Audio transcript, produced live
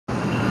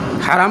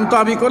হারাম তো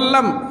আমি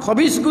করলাম,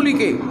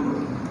 খবিসগুলিকে,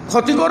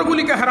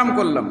 ক্ষতিকরগুলিকে হারাম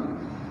করলাম,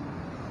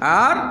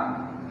 আর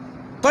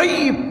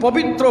তাইয়্যিব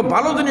পবিত্র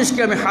ভালো জিনিসকে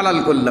আমি হালাল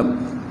করলাম।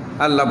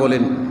 আল্লাহ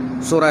বলেন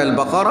সূরা আল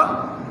বাকারা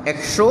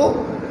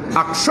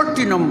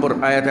 168 নম্বর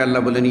আয়াতে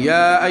আল্লাহ বলেন,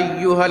 ইয়া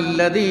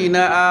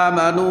আইয়ুহাল্লাযীনা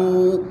আমানু।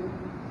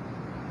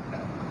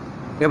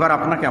 এবার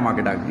আপনাকে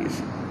আমাকে ডাক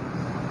দিয়েছে,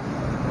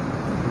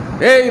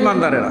 এই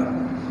ইমানদারেরা,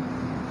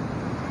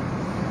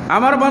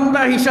 আমার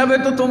বান্দা হিসাবে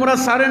তো তোমরা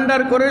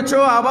সারেন্ডার করেছো,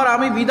 আবার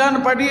আমি বিধান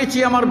পাঠিয়েছি,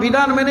 আমার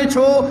বিধান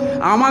মেনেছো,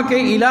 আমাকে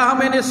ইলাহ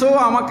মেনেছো,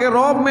 আমাকে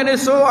রব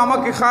মেনেছো,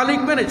 আমাকে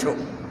খালিক মেনেছো।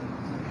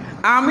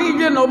 আমি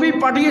যে নবী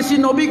পাঠিয়েছি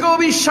নবীকেও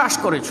বিশ্বাস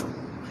করেছো,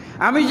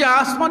 আমি যে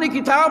আসমানি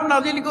কিতাব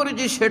নাজিল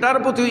করেছি সেটার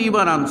প্রতি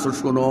ঈমান আনছো।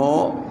 শোনো,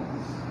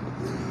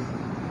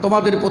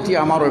 তোমাদের প্রতি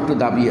আমারও একটু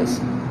দাবি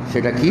আছে।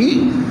 সেটা কি?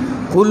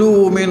 কুলু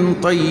মিন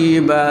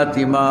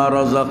তাইয়্যিবাতি মা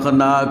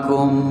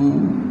রাযাকনাকুম,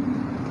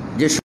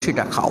 যে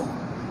সেটা খাও।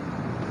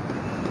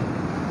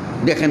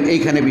 দেখেন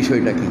এইখানে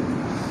বিষয়টা কি,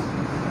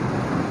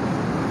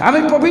 আমি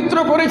পবিত্র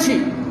করেছি,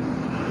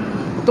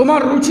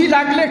 তোমার রুচি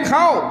লাগলে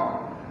খাও,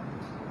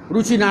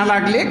 রুচি না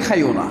লাগলে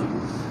খাইও না।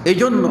 এই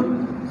জন্য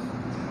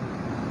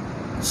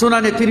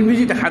সুনানে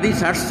তিরমিজিতে হাদিস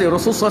আসছে,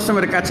 রাসূল সাল্লাল্লাহু আলাইহি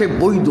ওয়াসাল্লামের কাছে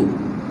বৈধ,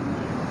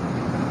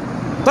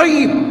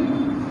 তাইয়্যিব,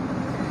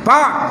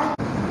 পাক,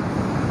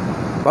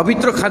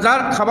 পবিত্র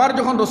খাবার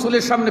যখন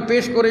রাসূলের সামনে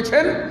পেশ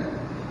করেছেন,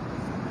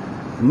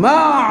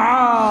 মা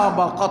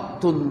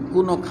আবাকাতুন,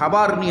 কোনো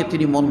খাবার নিয়ে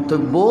তিনি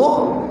মন্তব্য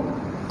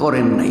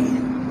করেন নাই।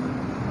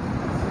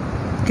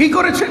 কি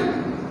করেছেন?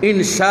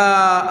 ইনশা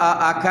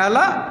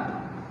আকালা,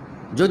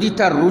 যদি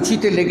তার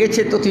রুচিতে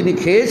লেগেছে তো তিনি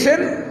খেয়েছেন,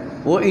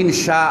 ও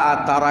ইনশা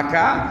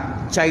তারাকা,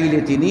 চাইলে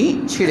তিনি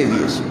ছেড়ে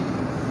দিয়েছেন।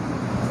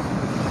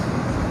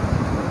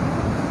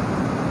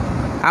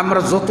 আমরা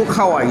যত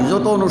খাওয়াই,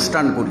 যত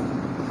অনুষ্ঠান করি,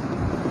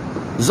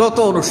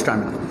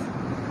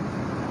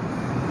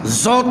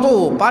 যত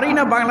পারি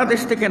না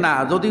বাংলাদেশ থেকে না,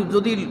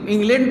 যদি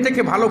ইংল্যান্ড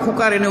থেকে ভালো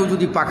কুকার এনেও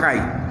যদি পাকাই,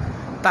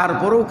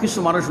 তারপরেও কিছু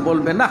মানুষ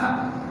বলবে, না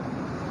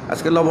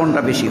আজকে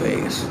লবণটা বেশি হয়ে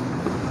গেছে,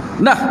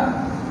 না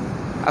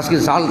আজকে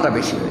ঝালটা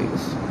বেশি হয়ে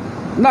গেছে,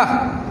 না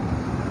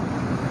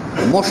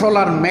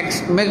মশলার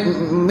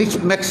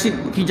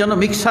কি যেন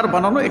মিক্সার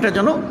বানানো, এটা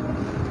যেন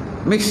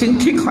মিক্সিং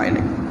ঠিক হয়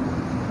না,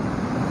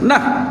 না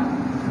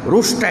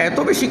রোস্টটা এত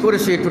বেশি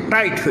করেছে, একটু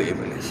টাইট হয়ে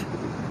ফেলেছে।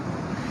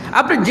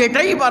 আপনি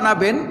যেটাই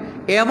বানাবেন,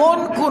 এমন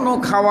কোনো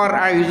খাওয়ার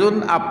আয়োজন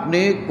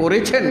আপনি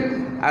করেছেন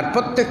আর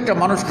প্রত্যেকটা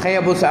মানুষ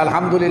খাইয়া বলছে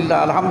আলহামদুলিল্লাহ,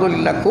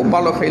 আলহামদুলিল্লাহ, খুব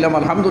ভালো খাইলাম,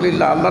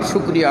 আলহামদুলিল্লাহ, আল্লাহর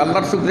শুকরিয়া,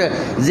 আল্লাহর শুকরিয়া,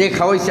 যে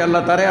খাওয়াইছে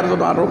আল্লাহ তারে আর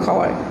যেন আরও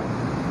খাওয়ায়।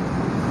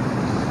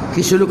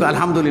 কিছু লোক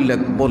আলহামদুলিল্লাহ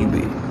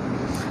বলবে,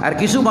 আর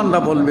কিছু বান্দা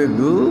বলবে,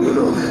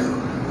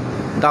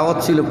 দাওয়াত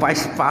ছিল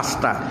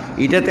 5টা,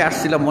 এটাতে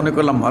আসছিলাম মনে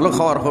করলাম ভালো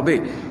খাওয়ার হবে,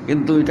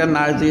 কিন্তু এটা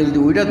না যেয়ে যদি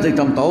ওইটা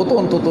যেতাম তাও তো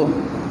অন্তত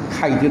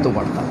খাইতে তো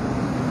পারতাম।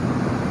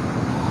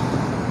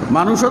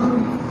 মানুষও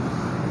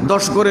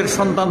 10 ঘরের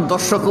সন্তান,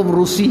 10 রকম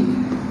রুচি,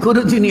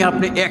 কোনো দিনই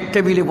আপনি এক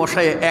টেবিলে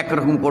বসায়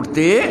একরকম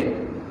করতে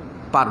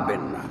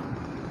পারবেন না।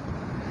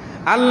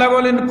 আল্লাহ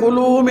বলেন,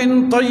 কুলু মিন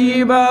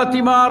তাইয়্যিবাতি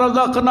মা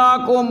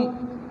রাযাকনাকুম,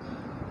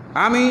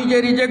 আমি যে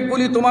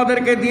রিজেক্টগুলি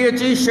তোমাদেরকে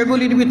দিয়েছি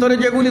সেগুলির ভিতরে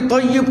যেগুলি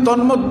তয়্যিব,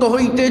 তন্মধ্য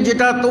হইতে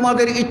যেটা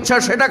তোমাদের ইচ্ছা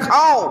সেটা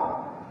খাও।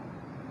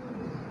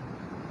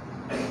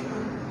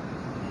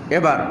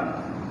 এবার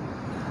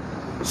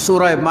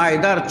সূরা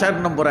মায়দার 4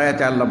 নম্বর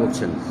আয়াতে আল্লাহ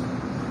বলছেন,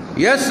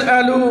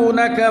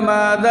 ইয়াসআলুনাকা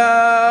মাযা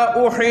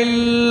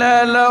উহিল্লা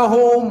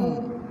লাহুম,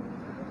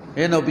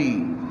 হে নবী,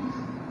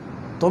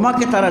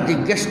 তোমাকে তারা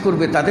জিজ্ঞেস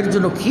করবে তাদের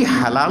জন্য কি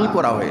হালাল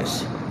করা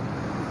হয়েছে,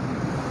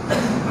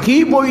 কি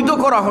বৈধ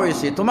করা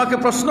হয়েছে, তোমাকে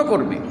প্রশ্ন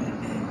করবে।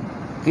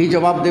 কি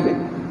জবাব দেবে?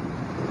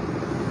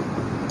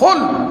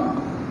 কুল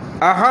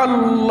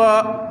আহাল্লা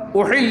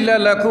উহিল্লা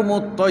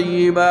লাকুমুত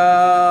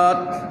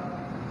তাইয়্যিবাত,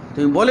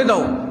 তুমি বলে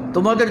দাও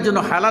তোমাদের জন্য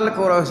হালাল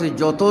করা হয়েছে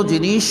যত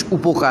জিনিস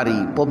উপকারী,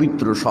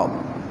 পবিত্র সব,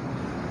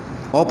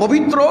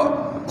 অপবিত্র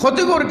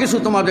ক্ষতিকর কিছু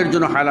তোমাদের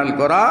জন্য হালাল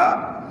করা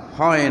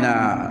হয় না।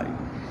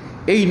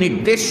 এই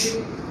নির্দেশ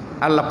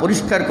আল্লাহ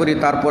পরিষ্কার করে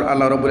তারপর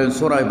আল্লাহ রাব্বুল আলামিন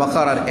সূরা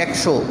বাকারার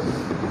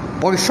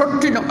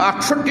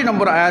 168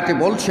 নম্বর আয়াতে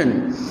বলছেন,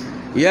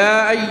 ইয়া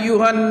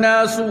আইয়ুহান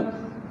নাসু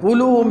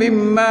কুলু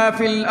মিম্মা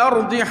ফিল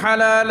আরদি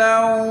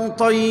হালালান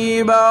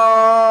তাইয়্যিবা,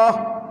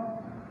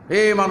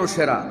 হে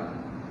মানুষেরা,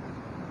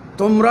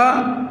 তোমরা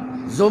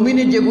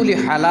জমিনে যেগুলি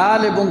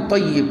হালাল এবং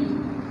তয়্যিব,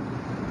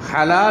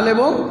 হালাল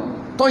এবং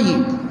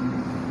তয়্যিব,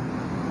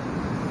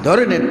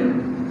 ধরে নেন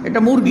এটা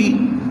মুরগি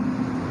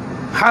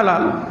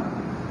হালাল,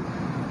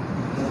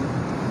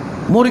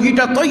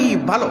 মুরগিটা তয়্যিব,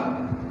 ভালো,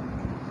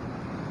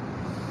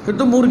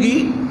 কিন্তু মুরগি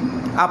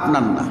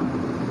আপনার না,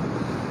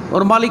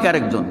 ওর মালিক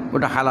আরেকজন,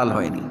 ওটা হালাল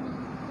হয়নি।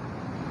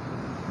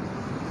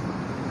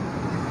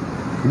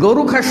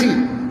 গরু খাসি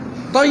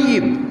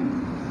তয়্যিব,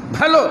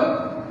 ভালো,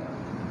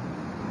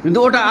 কিন্তু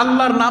ওটা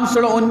আল্লাহর নাম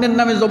ছাড়া অন্যের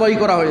নামে জবাই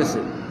করা হয়েছে,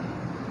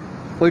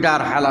 ওইটা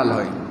আর হালাল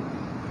হয়।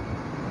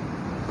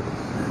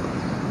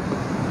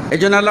 এই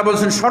জন্য আল্লাহ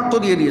বলছেন, শর্ত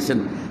দিয়ে দিয়েছেন,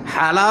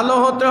 হালালও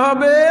হতে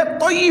হবে,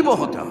 তয়্যিবও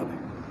হতে হবে।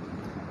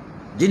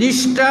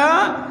 জিনিসটা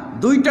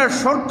দুইটা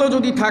শর্ত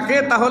যদি থাকে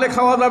তাহলে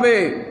খাওয়া যাবে।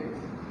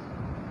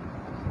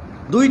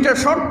 দুইটা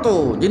শর্ত,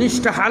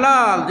 জিনিসটা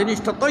হালাল,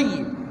 জিনিসটা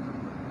তৈব।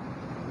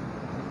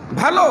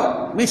 ভালো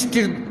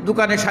মিষ্টির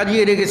দোকানে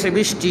সাজিয়ে রেখেছে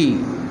মিষ্টি,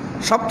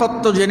 সব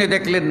তত্ত্ব জেনে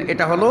দেখলেন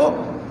এটা হলো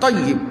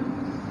তৈব,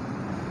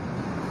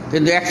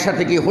 কিন্তু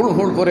একসাথে কি হুড়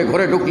হুড় করে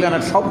ঘরে ঢুকলেন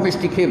আর সব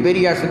মিষ্টি খেয়ে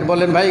বেরিয়ে আসেন,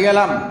 বললেন ভাই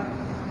গেলাম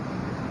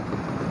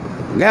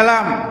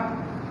গেলাম,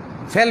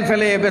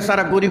 ফেলে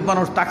বেচারা গরিব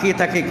মানুষ তাকিয়ে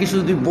থাকে। কিছু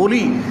যদি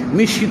বলি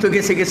মিষ্টি তো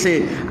গেছে গেছে,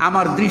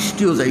 আমার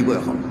দৃষ্টিও যাইব,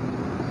 এখন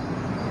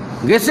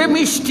গেছে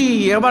মিষ্টি,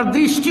 আবার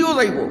দৃষ্টিও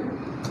যাইব,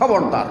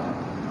 খবরদার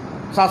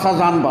চাচা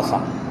যান বাসা।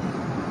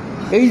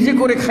 এই যে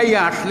করে খাইয়া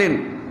আসলেন,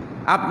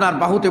 আপনার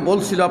বাহুতে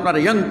বলছিল আপনার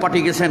ইয়ং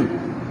পার্টি গেছেন,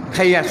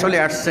 খাইয়া চলে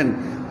আসছেন,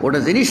 ওটা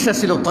জিনিসটা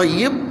ছিল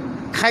তৈব,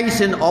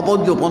 খাইছেন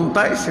অবৈধ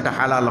পন্থায়, সেটা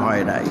হালাল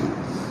হয় নাই।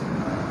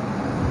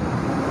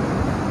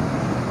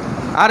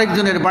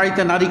 আরেকজনের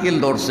বাড়িতে নারিকেল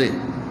ধরছে,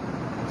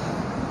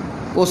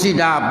 কষি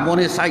ডাব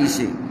মনে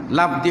চাইছে,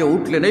 লাভ দিয়ে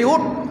উঠলেন, এই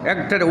ওঠ,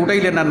 একটারে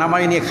উঠাইলেন না,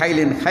 নামাই নিয়ে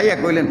খাইলেন, খাইয়া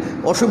কইলেন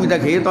অসুবিধা,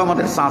 খেয়ে তো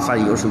আমাদের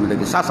চাচাই, অসুবিধা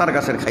কি, চাচার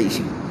গাছের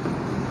খাইছি।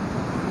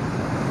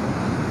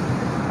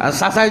 আর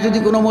চাচাই যদি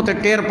কোনো মতে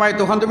টের পায়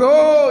তখন দেবে,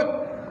 ও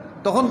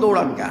তখন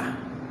দৌড়ান কা,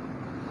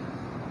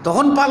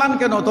 তখন পালান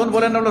কেন, তখন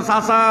বলেন হলো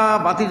চাচা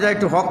বাতিজা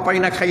একটু হক পাই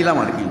না, খাইলাম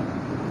আর কি,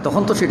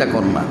 তখন তো সেটা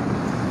কর না।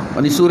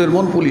 মানে চোরের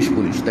মন পুলিশ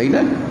পুলিশ, তাই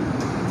না?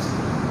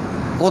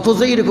 কত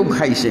যে এরকম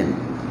খাইছেন,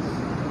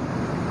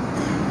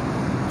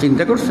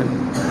 চিন্তা করছেন?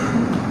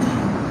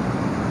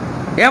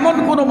 এমন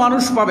কোনো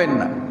মানুষ পাবেন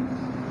না,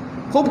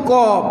 খুব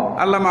কম,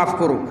 আল্লাহ মাফ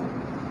করুক।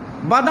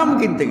 বাদাম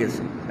কিনতে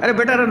গেছে, আরে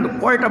বেটারা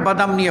কয়টা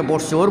বাদাম নিয়ে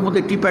বসছে, ওর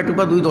মধ্যে টিপা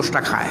টিপা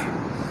 2-10টা খায়,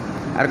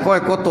 আর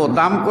কয় কত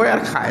দাম, কয়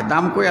আর খায়,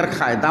 দাম কয় আর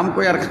খায়, দাম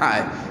কয় আর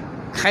খায়,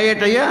 খাইয়ে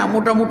টাইয়া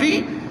মোটামুটি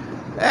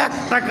 1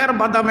 টাকার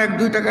বাদাম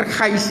 1-2 টাকার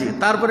খাইছে,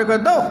 তারপরে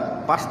কয় দাও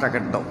 5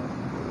 টাকার দাও।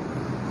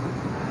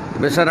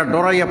 বেচারা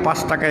ডরাইয়া 5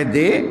 টাকায়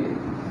দে,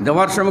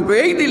 দেওয়ার সময় কয়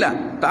এই দিলা,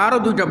 তা আরও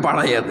 2টা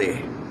বাড়াইয়া দে,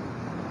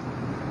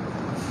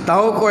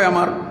 তাও কয়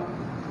আমার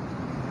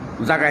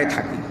জায়গায়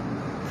থাকে।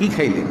 কি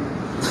খাইলেন?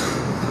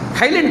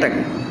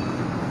 খাইলেনটাকে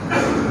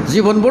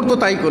জীবনভর তো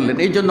তাই করলেন।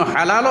 এই জন্য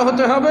হালালও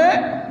হতে হবে,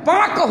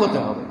 পাকও হতে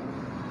হবে,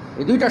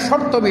 এই 2টা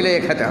শর্ত মিলে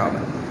খেতে হবে।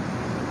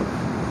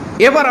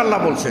 এবার আল্লাহ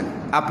বলছেন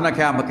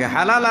আপনাকে আমাকে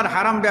হালাল আর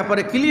হারাম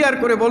ব্যাপারে ক্লিয়ার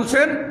করে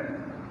বলছেন,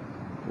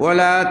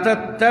 ওয়ালা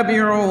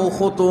তাত্তাবিউ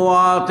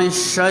খুতুওয়াতিশ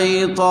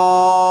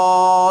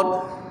শাইতান,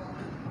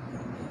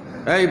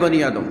 এই বনি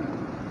আদম,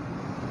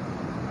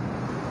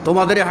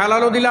 তোমাদের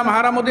হালালও দিলাম,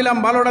 হারামও দিলাম,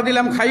 ভালোটা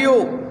দিলাম, খাইও,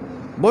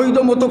 বৈধ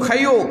মতো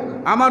খাইও,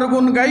 আমার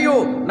গুণ গাইও,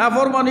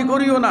 নাফরমানি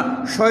করিও না,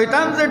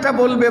 শয়তান যেটা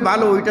বলবে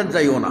ভালো ওইটা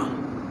যাইও না।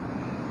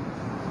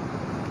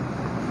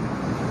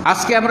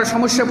 আজকে আমরা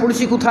সমস্যা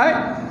পড়েছি কোথায়?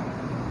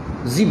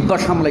 জিহ্বা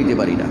সামলাইতে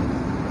পারি না,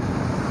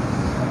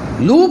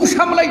 লোভ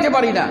সামলাইতে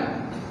পারি না,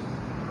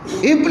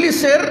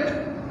 ইবলিসের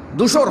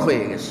দূষর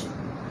হয়ে গেছে।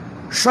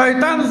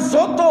 শয়তান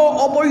যত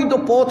অবৈধ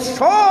পথ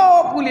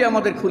সবগুলি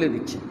আমাদের খুলে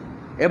দিচ্ছে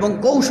এবং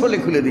কৌশলে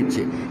খুলে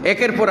দিচ্ছে,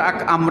 একের পর এক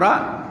আমরা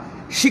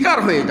শিকার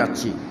হয়ে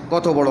যাচ্ছি।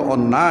 কত বড়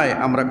অন্যায়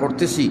আমরা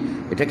করতেছি,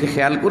 এটাকে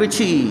খেয়াল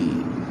করেছি?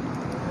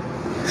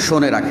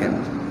 শুনে রাখেন,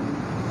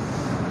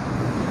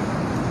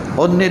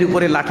 অন্যের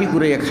উপরে লাঠি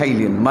ঘুরাইয়া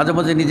খাইলেন, মাঝে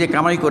মাঝে নিজে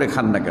কামাই করে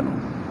খান না কেন?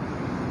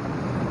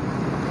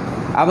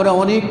 আমরা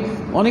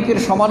অনেকের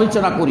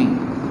সমালোচনা করি,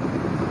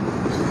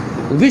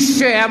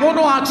 বিশ্বে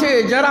এমনও আছে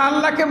যারা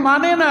আল্লাহকে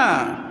মানে না,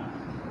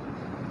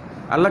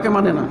 আল্লাহকে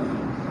মানে না,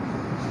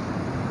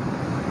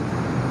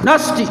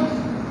 নাস্তিক,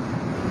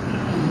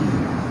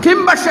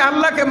 কিংবা সে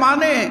আল্লাহকে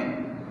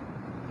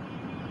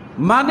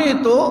মানে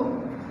তো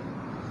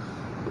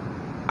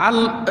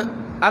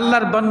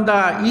আল্লাহর বান্দা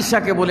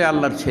ঈসাকে বলে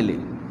আল্লাহর ছেলে,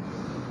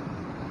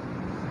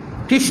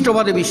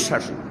 খ্রিস্টবাদে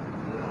বিশ্বাসী,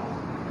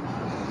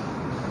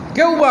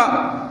 কেউ বা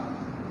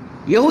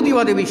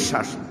ইহুদিবাদে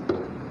বিশ্বাস,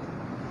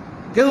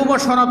 কেউ বা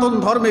সনাতন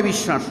ধর্মে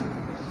বিশ্বাস।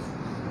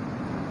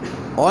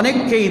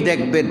 অনেককেই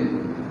দেখবেন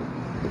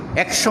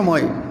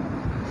একসময়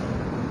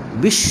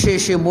বিশ্বে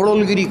সে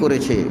মোড়লগিরি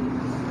করেছে,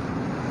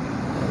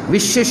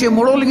 বিশ্বে সে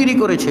মোড়লগিরি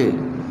করেছে,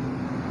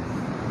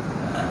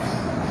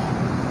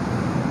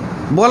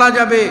 বলা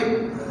যাবে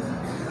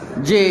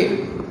যে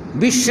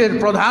বিশ্বের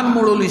প্রধান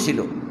মোড়লই ছিল।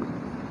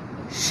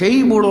 সেই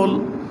মোড়ল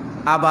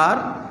আবার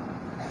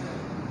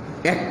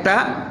একটা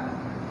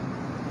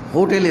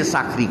হোটেলে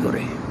চাকরি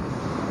করে,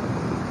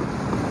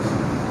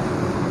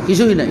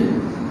 কিছুই নাই,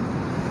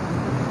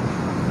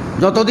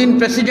 যতদিন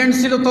প্রেসিডেন্ট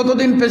ছিল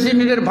ততদিন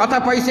প্রেসিডেন্টের ভাতা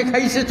পাইছে,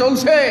 খাইছে,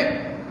 চলছে,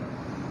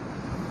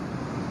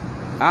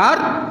 আর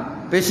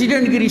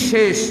প্রেসিডেন্টগিরি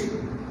শেষ,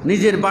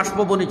 নিজের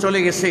বাসভবনে চলে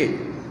গেছে,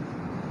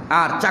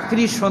 আর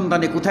চাকরির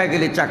সন্ধানে কোথায়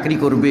গেলে চাকরি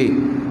করবে,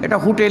 এটা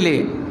হোটেলে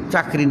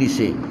চাকরি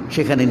নিছে,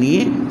 সেখানে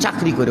নিয়ে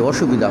চাকরি করে,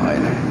 অসুবিধা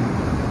হয় না।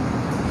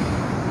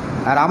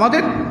 আর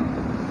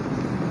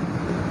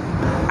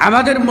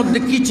আমাদের মধ্যে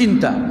কি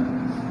চিন্তা,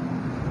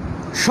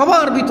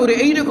 সবার ভিতরে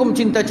এইরকম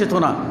চিন্তা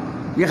চেতনা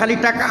যে খালি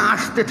টাকা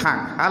আসতে থাক,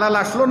 হালাল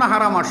আসলো না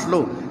হারাম আসলো,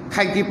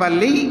 খাইতে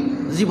পারলেই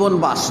জীবন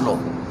বাঁচলো,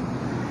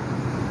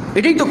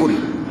 এটাই তো করি।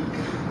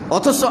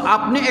 অথচ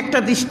আপনি একটা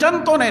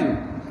দৃষ্টান্ত নেন,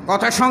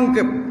 কথা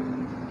সংক্ষেপ,